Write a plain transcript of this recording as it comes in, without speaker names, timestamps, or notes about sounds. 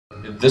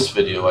In this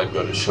video, I'm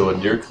going to show a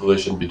near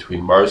collision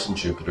between Mars and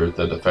Jupiter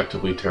that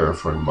effectively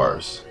terraformed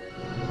Mars.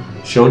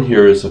 Shown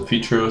here is a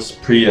featureless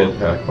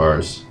pre-impact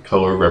Mars,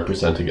 color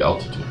representing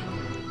altitude.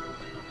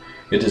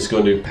 It is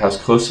going to pass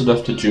close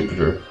enough to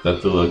Jupiter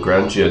that the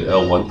Lagrangian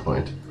L1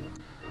 point,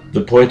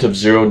 the point of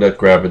zero net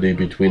gravity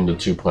between the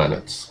two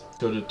planets, is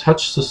going to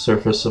touch the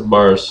surface of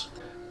Mars.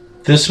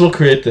 This will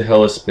create the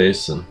Hellas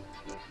Basin,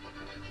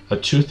 a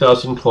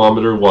 2,000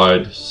 kilometer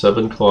wide,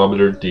 7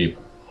 kilometer deep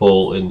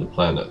hole in the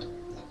planet.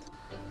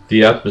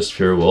 The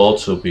atmosphere will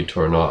also be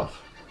torn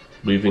off,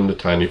 leaving the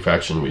tiny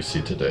fraction we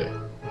see today.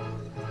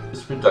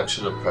 This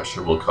reduction of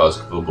pressure will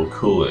cause global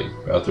cooling,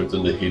 rather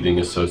than the heating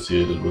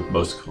associated with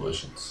most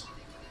collisions.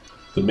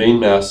 The main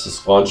mass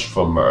is launched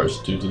from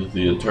Mars due to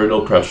the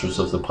internal pressures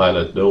of the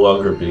planet no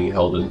longer being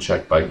held in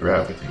check by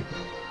gravity.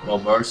 While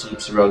Mars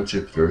loops around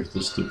Jupiter,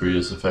 this debris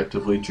is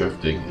effectively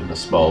drifting in a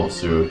small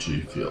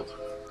zero-G field.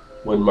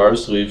 When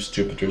Mars leaves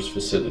Jupiter's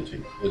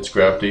vicinity, its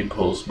gravity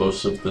pulls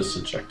most of this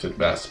ejected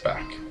mass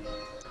back.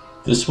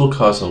 This will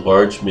cause a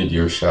large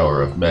meteor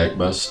shower of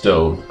magma,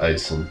 stone,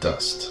 ice, and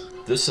dust.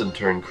 This in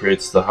turn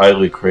creates the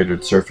highly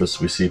cratered surface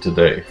we see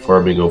today,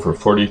 forming over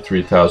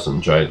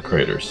 43,000 giant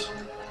craters.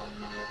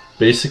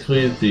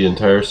 Basically, the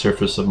entire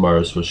surface of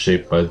Mars was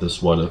shaped by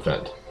this one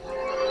event.